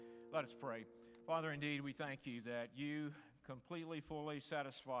Let us pray. Father, indeed, we thank you that you completely, fully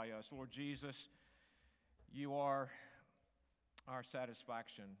satisfy us. Lord Jesus, you are our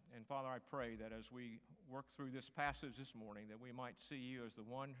satisfaction. And Father, I pray that as we work through this passage this morning, that we might see you as the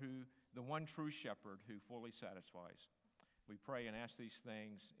one true shepherd who fully satisfies. We pray and ask these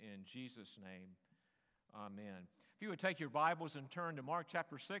things in Jesus' name. Amen. If you would take your Bibles and turn to Mark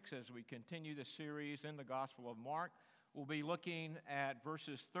chapter 6 as we continue the series in the Gospel of Mark. We'll be looking at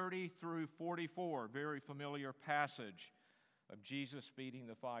verses 30 through 44, very familiar passage of Jesus feeding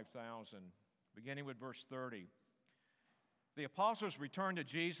the 5,000, beginning with verse 30. The apostles returned to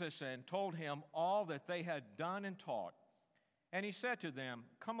Jesus and told him all that they had done and taught. And he said to them,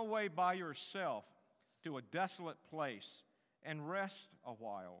 "Come away by yourself to a desolate place and rest a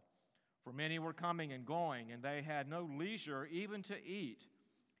while." For many were coming and going, and they had no leisure even to eat.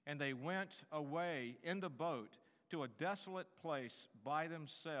 And they went away in the boat to a desolate place by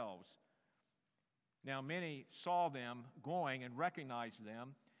themselves. Now many saw them going and recognized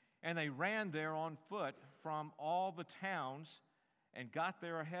them, and they ran there on foot from all the towns and got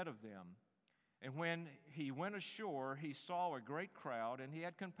there ahead of them. And when he went ashore, he saw a great crowd, and he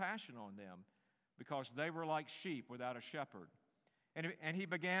had compassion on them, because they were like sheep without a shepherd. And he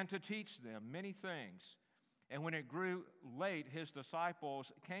began to teach them many things. And when it grew late, his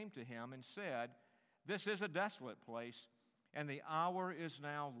disciples came to him and said, "This is a desolate place, and the hour is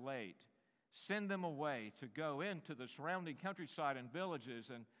now late. Send them away to go into the surrounding countryside and villages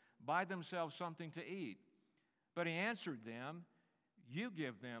and buy themselves something to eat." But he answered them, "You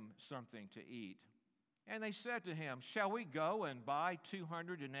give them something to eat." And they said to him, "Shall we go and buy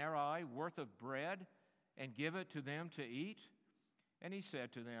 200 denarii worth of bread and give it to them to eat?" And he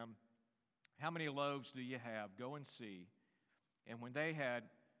said to them, "How many loaves do you have? Go and see." And when they had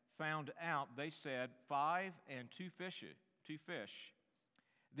found out, they said, 5 and 2 fish.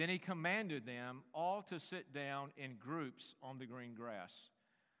 Then he commanded them all to sit down in groups on the green grass.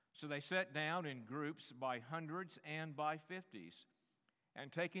 So they sat down in groups by hundreds and by 50s.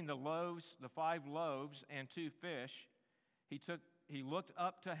 And taking the 5 loaves and 2 fish, he looked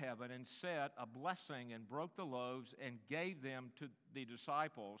up to heaven and said a blessing and broke the loaves and gave them to the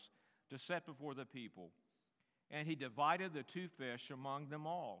disciples to set before the people. And he divided the 2 fish among them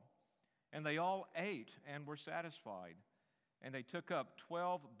all. And they all ate and were satisfied. And they took up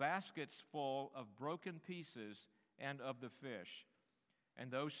 12 baskets full of broken pieces and of the fish. And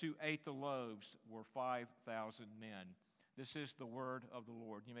those who ate the loaves were 5,000 men. This is the word of the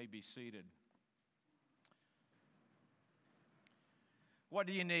Lord. You may be seated. What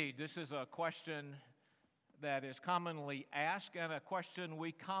do you need? This is a question that is commonly asked and a question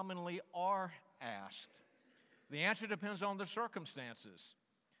we commonly are asked. The answer depends on the circumstances.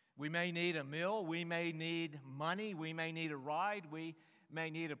 We may need a meal, we may need money, we may need a ride, we may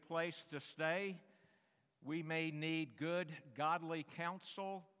need a place to stay, we may need good, godly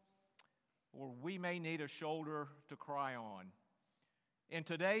counsel, or we may need a shoulder to cry on. In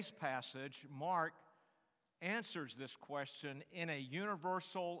today's passage, Mark answers this question in a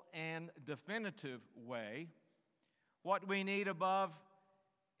universal and definitive way. What we need above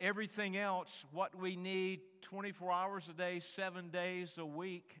everything else, what we need 24 hours a day, 7 days a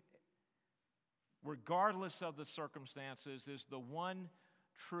week, regardless of the circumstances, is the one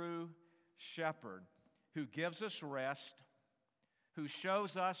true shepherd who gives us rest, who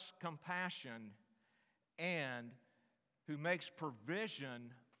shows us compassion, and who makes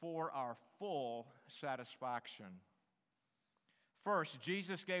provision for our full satisfaction. First,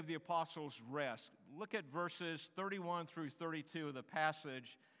 Jesus gave the apostles rest. Look at verses 31 through 32 of the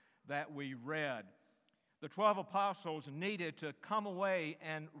passage that we read. The 12 apostles needed to come away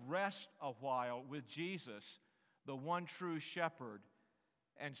and rest a while with Jesus, the one true shepherd,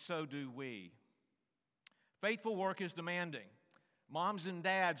 and so do we. Faithful work is demanding. Moms and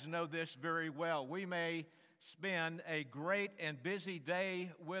dads know this very well. We may spend a great and busy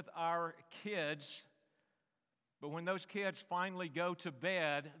day with our kids, but when those kids finally go to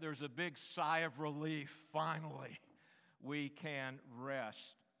bed, there's a big sigh of relief. Finally, we can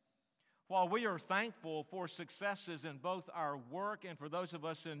rest. While we are thankful for successes in both our work and for those of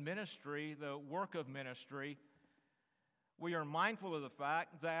us in ministry, the work of ministry, we are mindful of the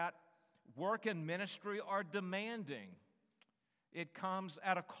fact that work and ministry are demanding. It comes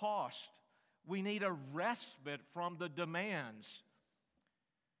at a cost. We need a respite from the demands.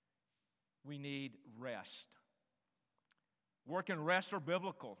 We need rest. Work and rest are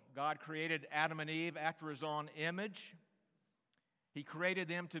biblical. God created Adam and Eve after His own image. He created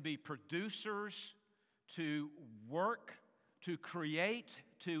them to be producers, to work, to create,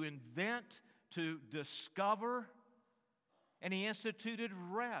 to invent, to discover. And He instituted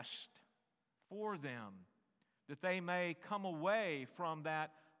rest for them, that they may come away from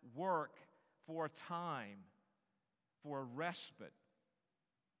that work for a time, for a respite.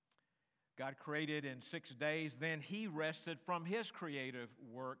 God created in 6 days, then He rested from His creative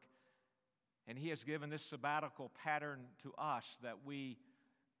work, and He has given this sabbatical pattern to us that we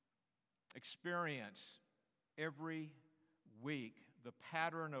experience every week, the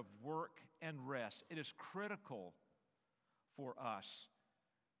pattern of work and rest. It is critical for us.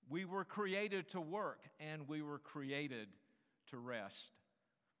 We were created to work, and we were created to rest.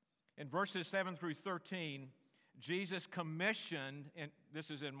 In verses 7 through 13, Jesus commissioned, and this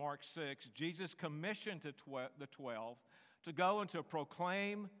is in Mark 6, Jesus commissioned the 12 to go and to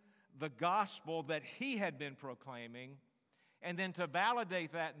proclaim the gospel that He had been proclaiming, and then to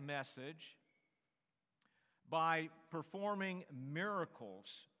validate that message by performing miracles,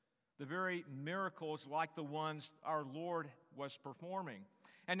 the very miracles like the ones our Lord was performing.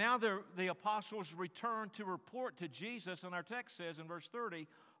 And now the apostles return to report to Jesus, and our text says in verse 30,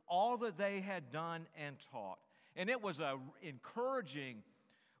 all that they had done and taught. And it was an encouraging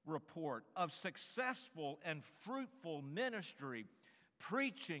report of successful and fruitful ministry,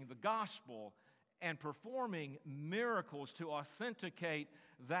 preaching the gospel and performing miracles to authenticate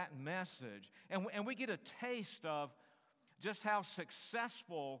that message. And we get a taste of just how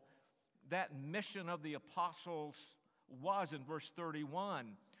successful that mission of the apostles was in verse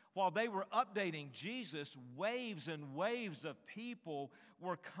 31. While they were updating Jesus, waves and waves of people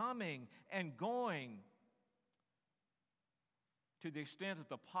were coming and going, to the extent that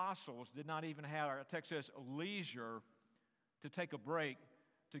the apostles did not even have, our text says, leisure to take a break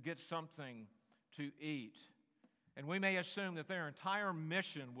to get something to eat. And we may assume that their entire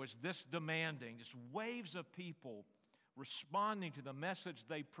mission was this demanding, just waves of people responding to the message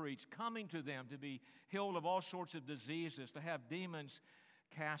they preached, coming to them to be healed of all sorts of diseases, to have demons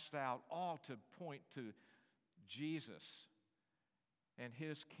cast out, all to point to Jesus and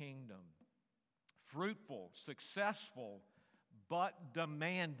His kingdom. Fruitful, successful, but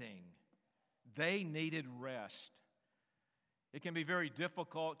demanding. They needed rest. It can be very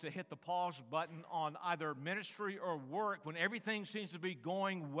difficult to hit the pause button on either ministry or work when everything seems to be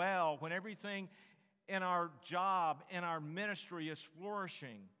going well, when everything in our job, in our ministry is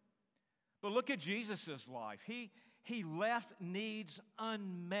flourishing. But look at Jesus' life. He left needs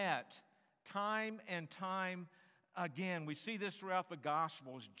unmet time and time again. We see this throughout the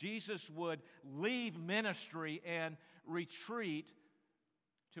Gospels. Jesus would leave ministry and retreat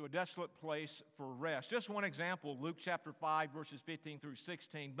to a desolate place for rest. Just one example, Luke chapter 5, verses 15 through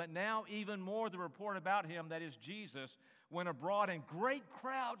 16. But now even more the report about Him, that is Jesus, went abroad, and great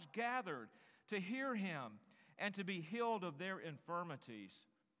crowds gathered to hear Him and to be healed of their infirmities.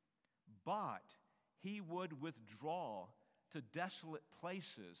 But He would withdraw to desolate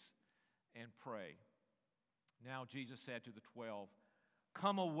places and pray. Now Jesus said to the 12,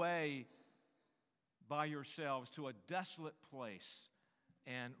 come away by yourselves to a desolate place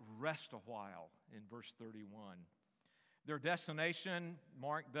and rest a while, in verse 31. Their destination,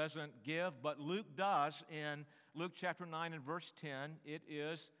 Mark doesn't give, but Luke does. In Luke chapter 9 and verse 10, it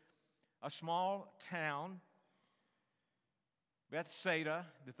is a small town, Bethsaida,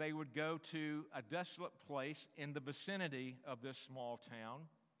 that they would go to a desolate place in the vicinity of this small town.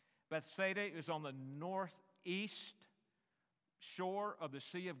 Bethsaida is on the northeast shore of the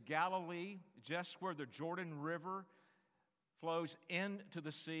Sea of Galilee, just where the Jordan River flows into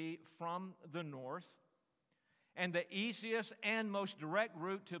the sea from the north. And the easiest and most direct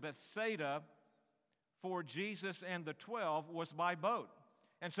route to Bethsaida for Jesus and the 12 was by boat.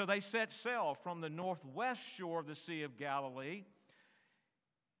 And so they set sail from the northwest shore of the Sea of Galilee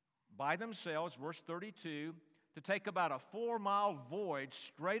by themselves, verse 32, to take about a 4-mile voyage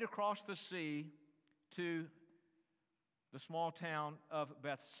straight across the sea to the small town of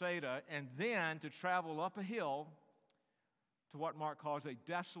Bethsaida, and then to travel up a hill to what Mark calls a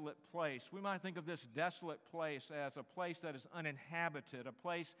desolate place. We might think of this desolate place as a place that is uninhabited, a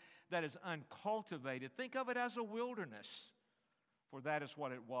place that is uncultivated. Think of it as a wilderness, for that is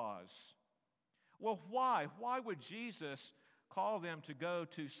what it was. Well, why? Why would Jesus call them to go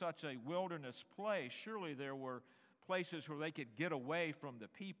to such a wilderness place? Surely there were places where they could get away from the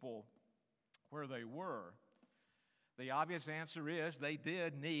people where they were. The obvious answer is they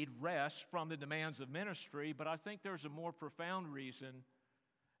did need rest from the demands of ministry, but I think there's a more profound reason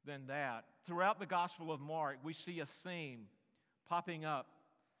than that. Throughout the Gospel of Mark, we see a theme popping up,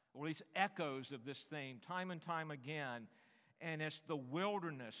 or at least echoes of this theme, time and time again, and it's the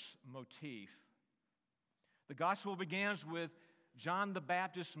wilderness motif. The Gospel begins with John the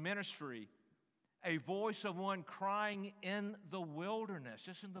Baptist's ministry a voice of one crying in the wilderness.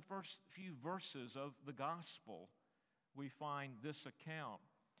 Just in the first few verses of the gospel, we find this account.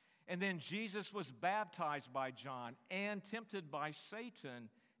 And then Jesus was baptized by John and tempted by Satan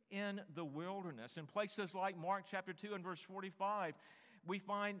in the wilderness. In places like Mark chapter 2 and verse 45, we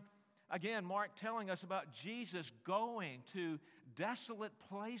find, again, Mark telling us about Jesus going to desolate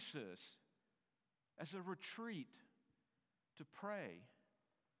places as a retreat to pray,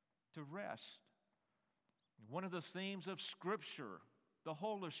 to rest. One of the themes of Scripture, the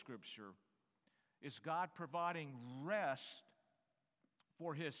whole of Scripture, is God providing rest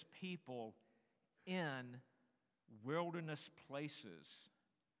for His people in wilderness places.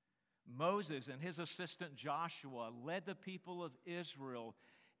 Moses and his assistant Joshua led the people of Israel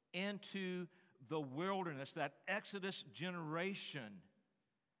into the wilderness, that Exodus generation,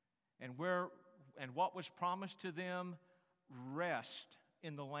 and what was promised to them? Rest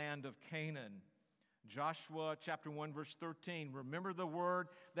in the land of Canaan. Joshua chapter 1 verse 13, remember the word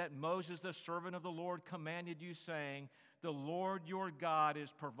that Moses, the servant of the Lord, commanded you, saying, the Lord your God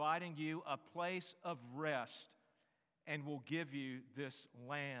is providing you a place of rest and will give you this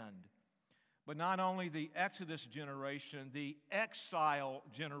land. But not only the Exodus generation, the exile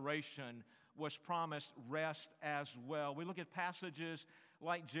generation was promised rest as well. We look at passages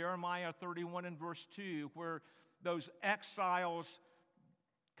like Jeremiah 31 and verse 2, where those exiles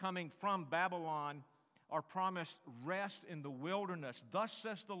coming from Babylon are promised rest in the wilderness. Thus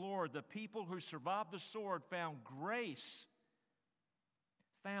says the Lord, the people who survived the sword found grace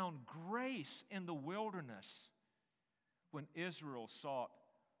in the wilderness when Israel sought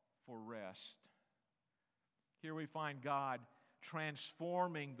for rest. Here we find God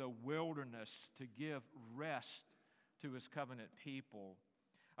transforming the wilderness to give rest to His covenant people.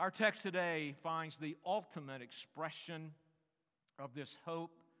 Our text today finds the ultimate expression of this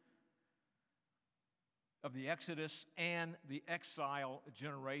hope of the Exodus and the exile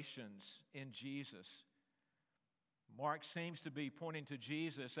generations in Jesus. Mark seems to be pointing to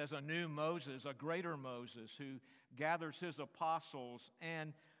Jesus as a new Moses, a greater Moses, who gathers his apostles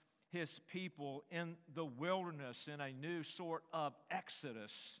and his people in the wilderness in a new sort of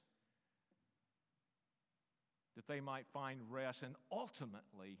exodus, that they might find rest and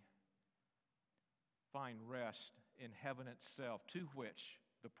ultimately find rest in heaven itself, to which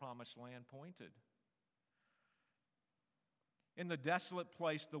the promised land pointed. In the desolate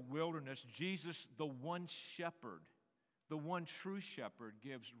place, the wilderness, Jesus, the one shepherd, the one true shepherd,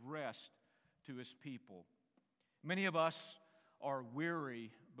 gives rest to His people. Many of us are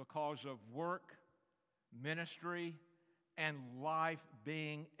weary because of work, ministry, and life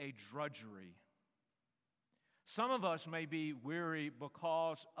being a drudgery. Some of us may be weary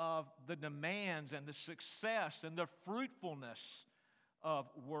because of the demands and the success and the fruitfulness of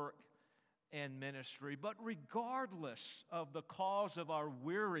work and ministry. But regardless of the cause of our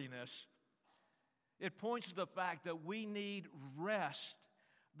weariness, it points to the fact that we need rest,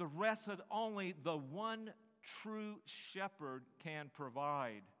 the rest that only the one true shepherd can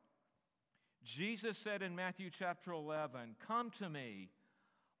provide. Jesus said in Matthew chapter 11, come to me,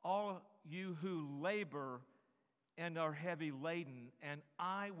 all you who labor and are heavy laden, and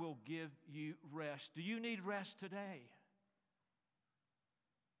I will give you rest. Do you need rest today?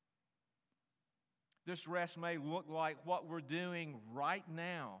 This rest may look like what we're doing right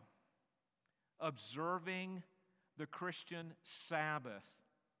now, observing the Christian Sabbath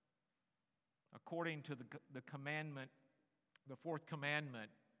according to the commandment, the fourth commandment.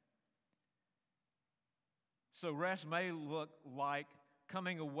 So rest may look like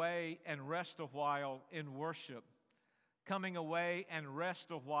coming away and rest a while in worship, coming away and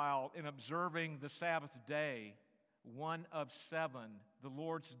rest a while in observing the Sabbath day, one of 7, the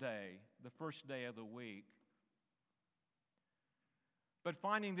Lord's Day, the first day of the week. But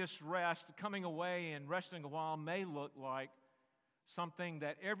finding this rest, coming away and resting a while, may look like something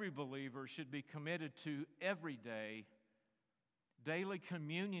that every believer should be committed to every day, daily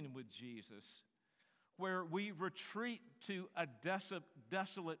communion with Jesus, where we retreat to a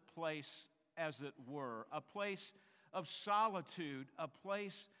desolate place, as it were, a place of solitude, a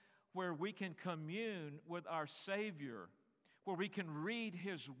place where we can commune with our Savior, where we can read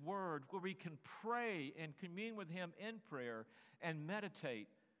His Word, where we can pray and commune with Him in prayer and meditate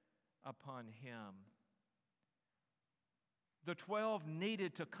upon Him. The 12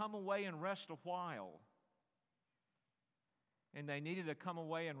 needed to come away and rest a while. And they needed to come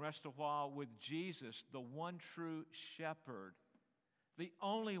away and rest a while with Jesus, the one true shepherd, the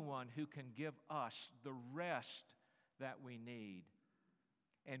only one who can give us the rest that we need.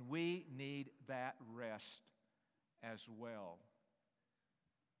 And we need that rest as well.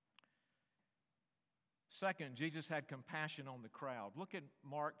 Second, Jesus had compassion on the crowd. Look at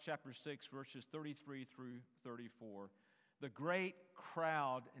Mark chapter 6, verses 33 through 34. The great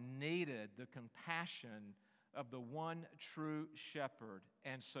crowd needed the compassion of the one true shepherd,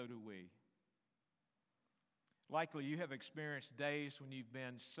 and so do we. Likely you have experienced days when you've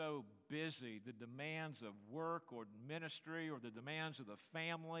been so busy, the demands of work or ministry or the demands of the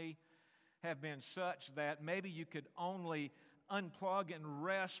family have been such that maybe you could only unplug and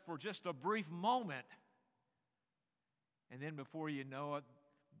rest for just a brief moment. And then before you know it,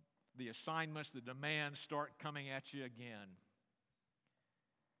 the assignments, the demands start coming at you again.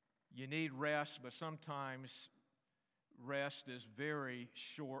 You need rest, but sometimes rest is very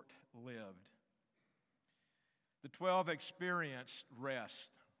short-lived. The 12 experienced rest,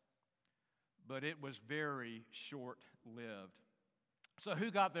 but it was very short-lived. So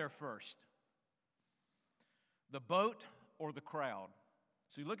who got there first? The boat or the crowd?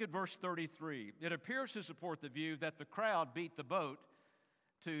 So you look at verse 33. It appears to support the view that the crowd beat the boat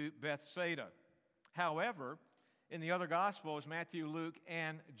to Bethsaida. However, in the other Gospels, Matthew, Luke,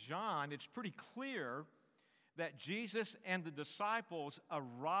 and John, it's pretty clear that Jesus and the disciples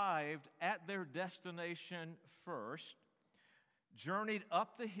arrived at their destination first, journeyed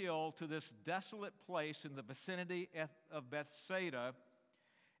up the hill to this desolate place in the vicinity of Bethsaida,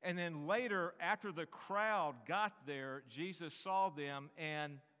 and then later, after the crowd got there, Jesus saw them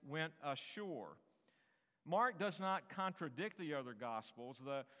and went ashore. Mark does not contradict the other Gospels.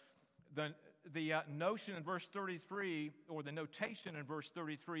 The notion in verse 33, or the notation in verse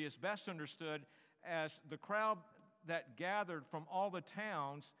 33, is best understood as the crowd that gathered from all the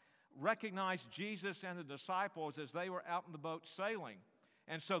towns recognized Jesus and the disciples as they were out in the boat sailing.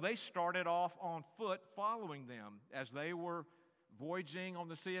 And so they started off on foot following them. As they were voyaging on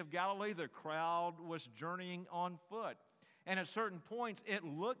the Sea of Galilee, the crowd was journeying on foot. And at certain points, it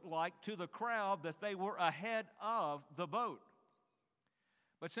looked like to the crowd that they were ahead of the boat.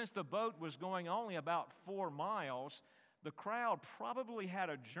 But since the boat was going only about 4 miles, the crowd probably had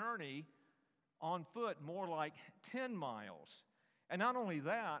a journey on foot more like 10 miles. And not only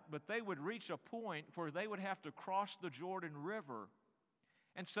that, but they would reach a point where they would have to cross the Jordan River.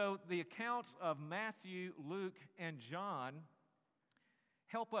 And so the accounts of Matthew, Luke, and John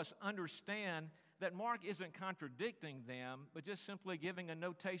help us understand that Mark isn't contradicting them, but just simply giving a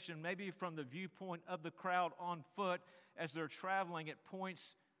notation maybe from the viewpoint of the crowd on foot as they're traveling at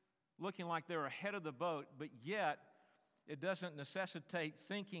points looking like they're ahead of the boat, but yet it doesn't necessitate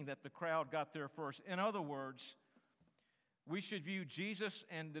thinking that the crowd got there first. In other words, we should view Jesus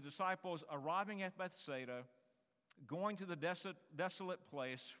and the disciples arriving at Bethsaida, going to the desolate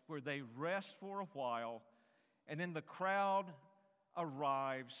place where they rest for a while, and then the crowd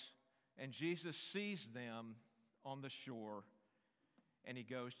arrives, and Jesus sees them on the shore, and he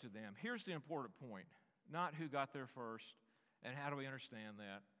goes to them. Here's the important point, not who got there first, and how do we understand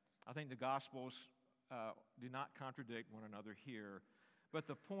that. I think the Gospels do not contradict one another here, but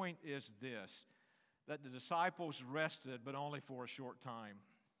the point is this, that the disciples rested, but only for a short time.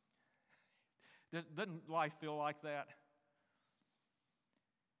 Doesn't life feel like that?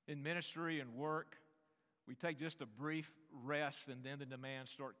 In ministry and work, we take just a brief rest, and then the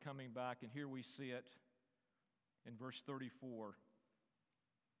demands start coming back, and here we see it in verse 34,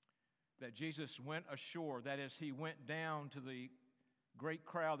 that Jesus went ashore. That is, he went down to the great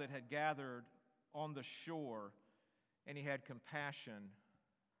crowd that had gathered on the shore, and he had compassion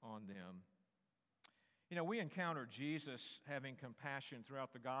on them. You know, we encounter Jesus having compassion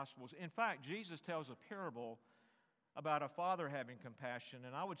throughout the Gospels. In fact, Jesus tells a parable about a father having compassion,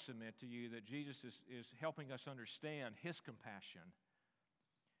 and I would submit to you that Jesus is helping us understand his compassion.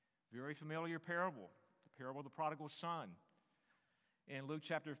 Very familiar parable, the parable of the prodigal son. In Luke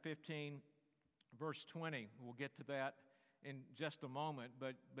chapter 15, verse 20, we'll get to that in just a moment,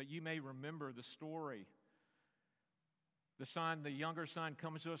 but you may remember the story. The younger son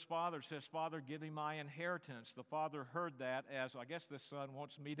comes to his father, says, "Father, give me my inheritance." The father heard that as, I guess this son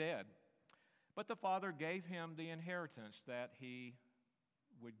wants me dead. But the father gave him the inheritance that he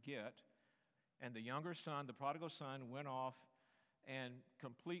would get. And the younger son, the prodigal son, went off and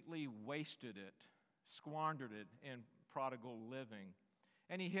completely wasted it, squandered it in prodigal living.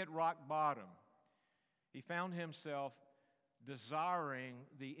 And he hit rock bottom. He found himself desiring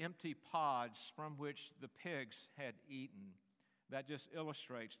the empty pods from which the pigs had eaten. That just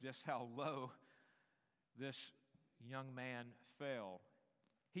illustrates just how low this young man fell.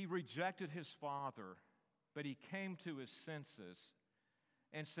 He rejected his father, but he came to his senses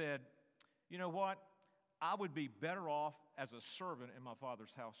and said, "You know what? I would be better off as a servant in my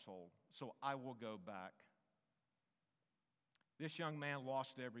father's household, so I will go back." This young man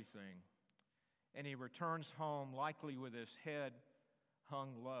lost everything. and he returns home, likely with his head hung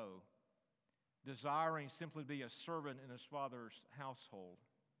low, desiring simply to be a servant in his father's household.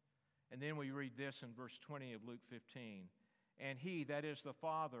 And then we read this in verse 20 of Luke 15. And he, that is the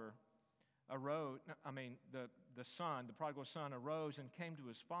father, the son, the prodigal son, arose and came to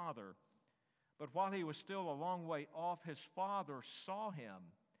his father. But while he was still a long way off, his father saw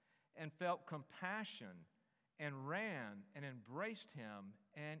him and felt compassion and ran and embraced him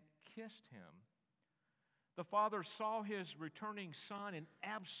and kissed him. The father saw his returning son in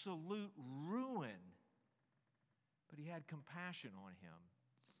absolute ruin, but he had compassion on him.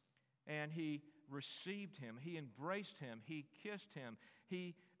 And he received him, he embraced him, he kissed him,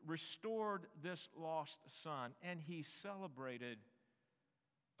 he restored this lost son, and he celebrated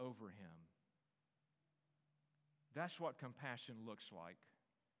over him. That's what compassion looks like.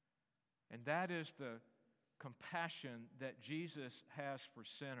 And that is the compassion that Jesus has for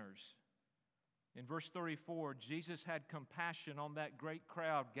sinners. In verse 34, Jesus had compassion on that great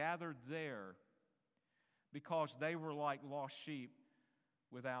crowd gathered there because they were like lost sheep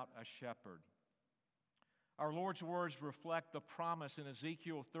without a shepherd. Our Lord's words reflect the promise in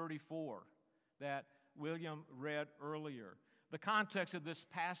Ezekiel 34 that William read earlier. The context of this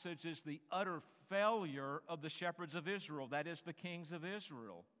passage is the utter failure of the shepherds of Israel, that is, the kings of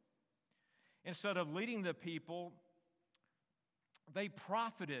Israel. Instead of leading the people, they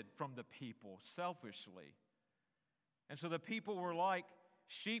profited from the people selfishly. And so the people were like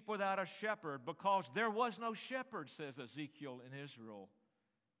sheep without a shepherd because there was no shepherd, says Ezekiel, in Israel.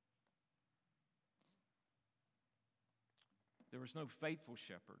 There was no faithful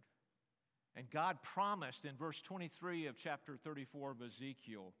shepherd. And God promised in verse 23 of chapter 34 of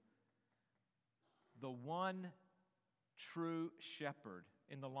Ezekiel, the one true shepherd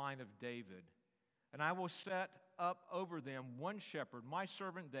in the line of David. And I will set up over them one shepherd, my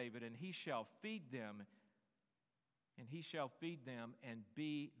servant David, and he shall feed them, and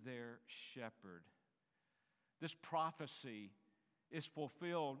be their shepherd. This prophecy is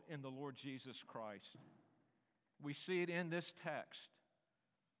fulfilled in the Lord Jesus Christ. We see it in this text.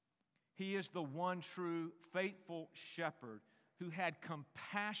 He is the one true faithful shepherd who had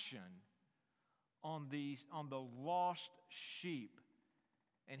compassion on the lost sheep,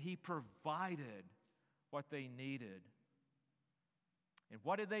 and he provided what they needed. And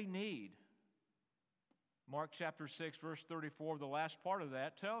what did they need? Mark chapter 6, verse 34, the last part of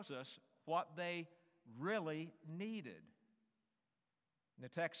that tells us what they really needed. And the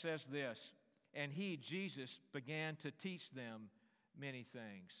text says this, and he, Jesus, began to teach them many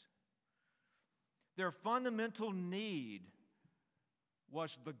things. Their fundamental need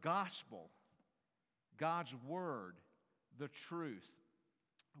was the gospel, God's word, the truth.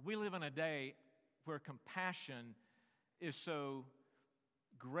 We live in a day where compassion is so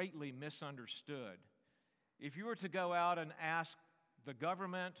greatly misunderstood. If you were to go out and ask the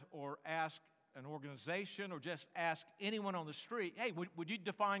government or ask an organization or just ask anyone on the street, hey, would you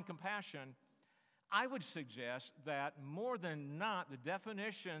define compassion? I would suggest that more than not, the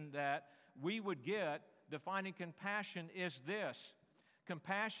definition that we would get defining compassion is this.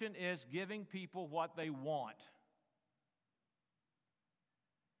 Compassion is giving people what they want.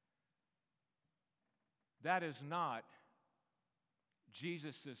 That is not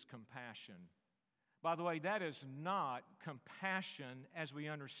Jesus' compassion. By the way, that is not compassion as we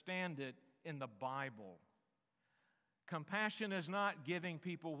understand it in the Bible. Compassion is not giving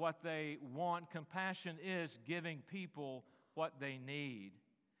people what they want. Compassion is giving people what they need.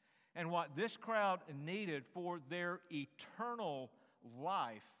 And what this crowd needed for their eternal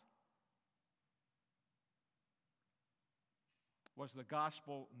life was the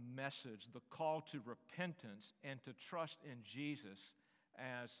gospel message, the call to repentance and to trust in Jesus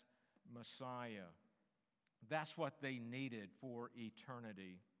as Messiah. That's what they needed for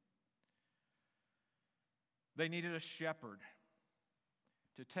eternity. They needed a shepherd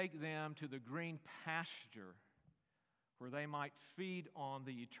to take them to the green pasture where they might feed on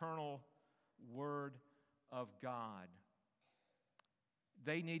the eternal Word of God.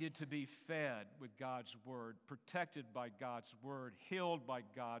 They needed to be fed with God's Word, protected by God's Word, healed by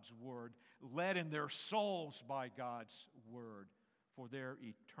God's Word, led in their souls by God's Word for their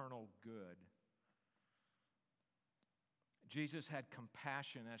eternal good. Jesus had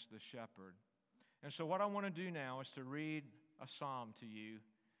compassion as the shepherd. And so what I want to do now is to read a psalm to you.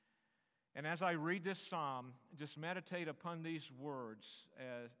 And as I read this psalm, just meditate upon these words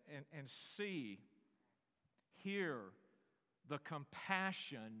and hear the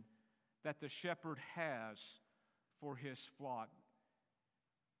compassion that the shepherd has for his flock.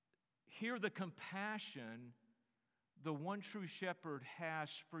 Hear the compassion the one true shepherd has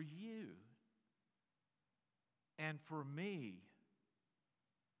for you. and for me,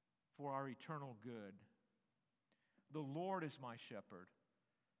 for our eternal good. The Lord is my shepherd.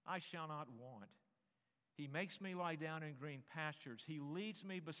 I shall not want. He makes me lie down in green pastures. He leads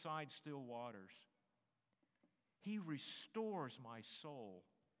me beside still waters. He restores my soul.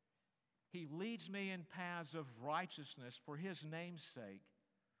 He leads me in paths of righteousness for His name's sake.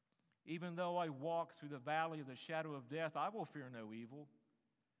 Even though I walk through the valley of the shadow of death, I will fear no evil.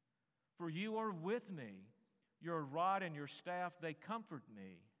 For You are with me. Your rod and Your staff, they comfort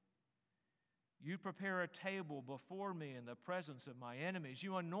me. You prepare a table before me in the presence of my enemies.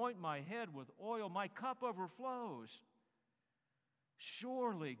 You anoint my head with oil. My cup overflows.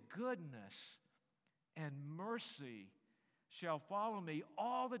 Surely goodness and mercy shall follow me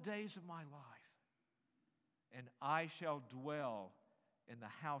all the days of my life, and I shall dwell in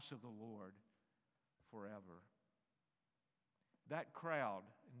the house of the Lord forever. That crowd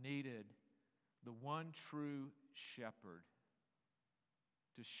needed the one true shepherd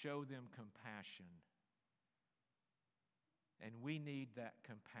to show them compassion. And we need that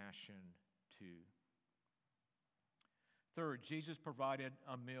compassion too. Third, Jesus provided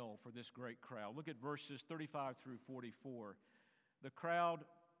a meal for this great crowd. Look at verses 35 through 44. The crowd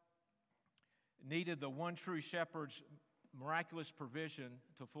needed the one true shepherd's miraculous provision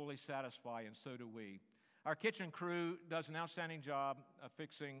to fully satisfy, and so do we. Our kitchen crew does an outstanding job of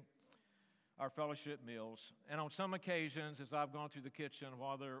fixing our fellowship meals. And on some occasions, as I've gone through the kitchen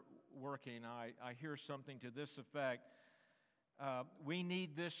while they're working, I hear something to this effect. We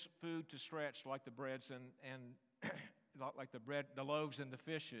need this food to stretch like the breads and like the loaves and the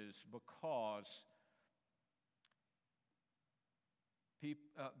fishes, because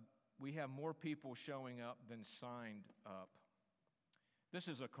we have more people showing up than signed up. This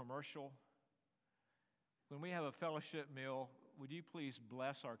is a commercial. When we have a fellowship meal, would you please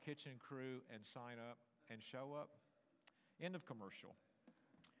bless our kitchen crew and sign up and show up? End of commercial.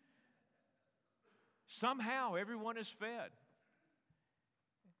 Somehow everyone is fed.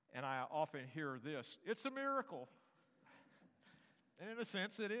 And I often hear this, it's a miracle. And in a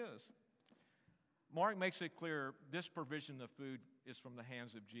sense it is. Mark makes it clear this provision of food is from the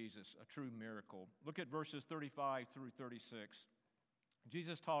hands of Jesus, a true miracle. Look at verses 35 through 36.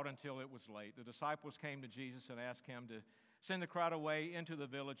 Jesus taught until it was late. The disciples came to Jesus and asked Him to send the crowd away into the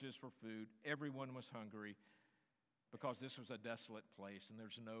villages for food. Everyone was hungry because this was a desolate place and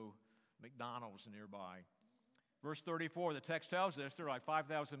there's no McDonald's nearby. Verse 34, the text tells us there are like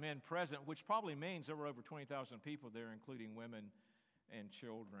 5,000 men present, which probably means there were over 20,000 people there, including women and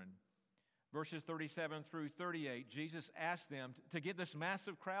children. Verses 37 through 38, Jesus asked them to give this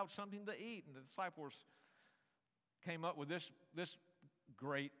massive crowd something to eat. And the disciples came up with this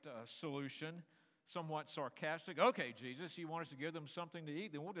great solution, somewhat sarcastic. Okay, Jesus, you want us to give them something to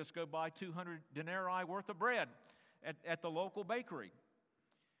eat? Then we'll just go buy 200 denarii worth of bread at the local bakery.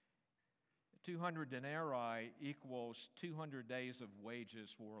 200 denarii equals 200 days of wages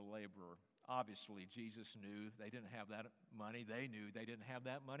for a laborer. Obviously, Jesus knew they didn't have that money. They knew they didn't have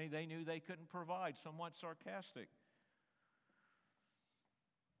that money. They knew they couldn't provide, somewhat sarcastic.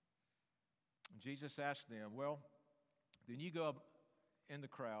 Jesus asked them, well, then you go up in the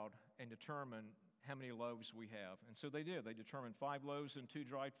crowd and determine how many loaves we have. And so they did. They determined 5 loaves and 2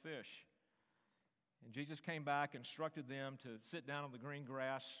 dried fish. And Jesus came back, instructed them to sit down on the green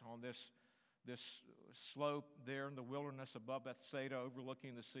grass on this slope there in the wilderness above Bethsaida,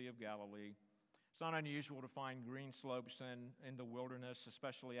 overlooking the Sea of Galilee. It's not unusual to find green slopes in the wilderness,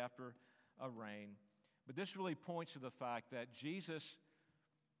 especially after a rain. But this really points to the fact that Jesus,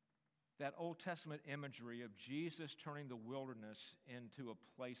 that Old Testament imagery of Jesus turning the wilderness into a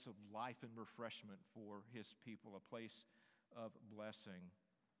place of life and refreshment for His people, a place of blessing.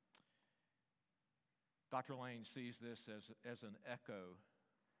 Dr. Lane sees this as an echo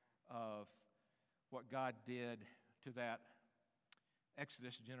of what God did to that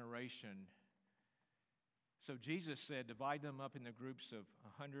Exodus generation. So Jesus said, divide them up into groups of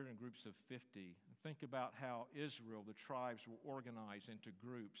 100 and groups of 50. And think about how Israel, the tribes, were organized into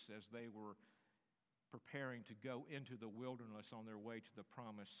groups as they were preparing to go into the wilderness on their way to the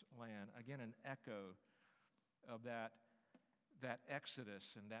promised land. Again, an echo of that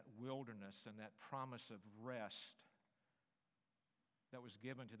Exodus and that wilderness and that promise of rest that was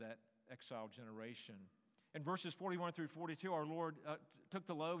given to that exiled generation. In verses 41 through 42, our Lord took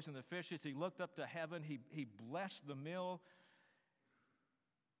the loaves and the fishes. He looked up to heaven. He blessed the meal,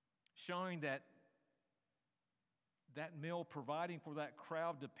 showing that meal providing for that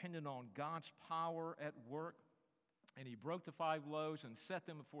crowd depended on God's power at work. And He broke the 5 loaves and set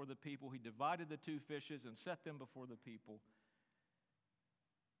them before the people. He divided the 2 fishes and set them before the people.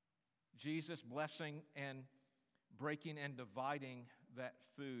 Jesus blessing and breaking and dividing that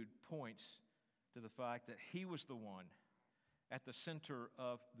food points to the fact that he was the one at the center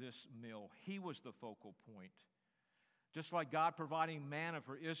of this meal. He was the focal point. Just like God providing manna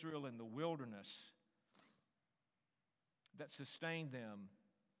for Israel in the wilderness that sustained them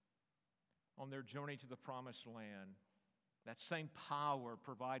on their journey to the promised land, that same power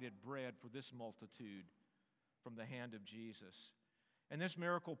provided bread for this multitude from the hand of Jesus. And this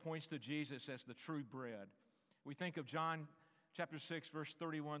miracle points to Jesus as the true bread. We think of John chapter 6, verse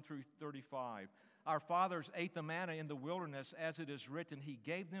 31 through 35. Our fathers ate the manna in the wilderness, as it is written, He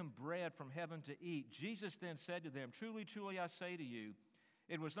gave them bread from heaven to eat. Jesus then said to them, Truly, truly, I say to you,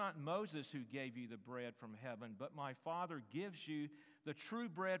 it was not Moses who gave you the bread from heaven, but my Father gives you the true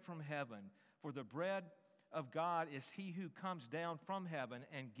bread from heaven. For the bread of God is He who comes down from heaven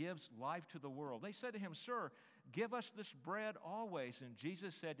and gives life to the world. They said to Him, Sir, give us this bread always. And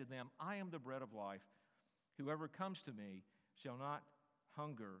Jesus said to them, I am the bread of life. Whoever comes to me shall not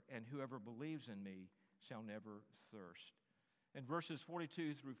hunger, and whoever believes in me shall never thirst. In verses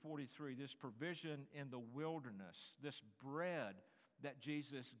 42 through 43, this provision in the wilderness, this bread that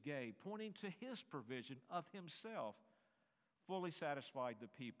Jesus gave, pointing to His provision of Himself, fully satisfied the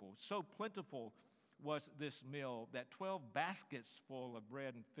people. So plentiful was this meal that 12 baskets full of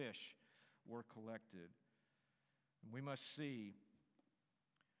bread and fish were collected. And we must see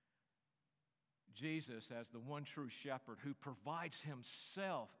Jesus as the one true shepherd who provides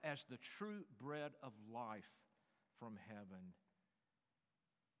Himself as the true bread of life from heaven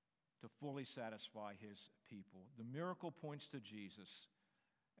to fully satisfy His people. The miracle points to Jesus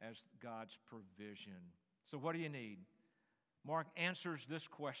as God's provision. So what do you need? Mark answers this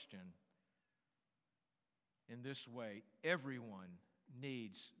question in this way. Everyone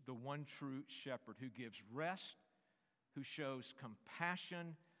needs the one true shepherd who gives rest, who shows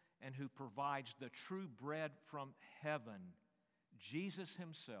compassion, and who provides the true bread from heaven, Jesus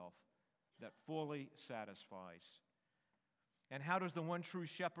Himself, that fully satisfies. And how does the one true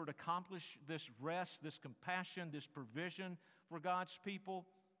shepherd accomplish this rest, this compassion, this provision for God's people?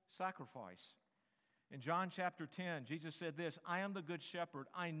 Sacrifice. In John chapter 10, Jesus said this, I am the good shepherd.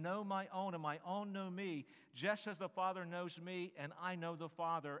 I know my own, and my own know me, just as the Father knows me, and I know the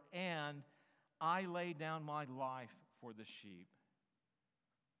Father, and I lay down my life for the sheep.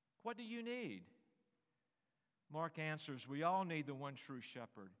 What do you need? Mark answers, we all need the one true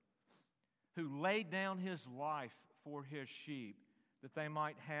shepherd who laid down His life for His sheep, that they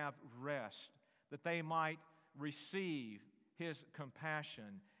might have rest, that they might receive His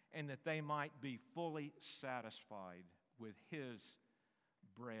compassion, and that they might be fully satisfied with His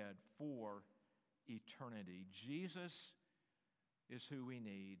bread for eternity. Jesus is who we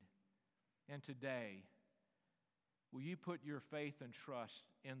need. And today, will you put your faith and trust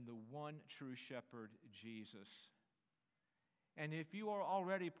in the one true shepherd, Jesus? And if you are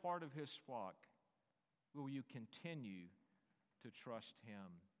already part of His flock, will you continue to trust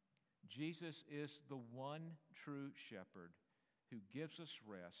Him? Jesus is the one true shepherd who gives us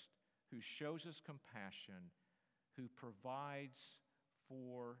rest, who shows us compassion, who provides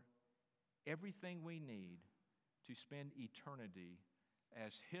for everything we need to spend eternity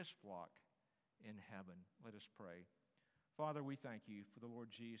as His flock in heaven. Let us pray. Father, we thank You for the Lord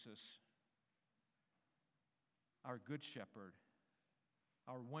Jesus, our good shepherd,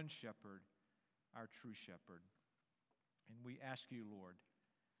 our one shepherd, our true shepherd. And we ask You, Lord,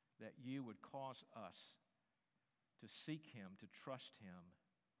 that You would cause us to seek Him, to trust Him,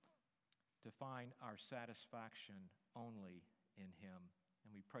 to find our satisfaction only in Him.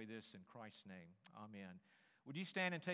 And we pray this in Christ's name. Amen. Would you stand and take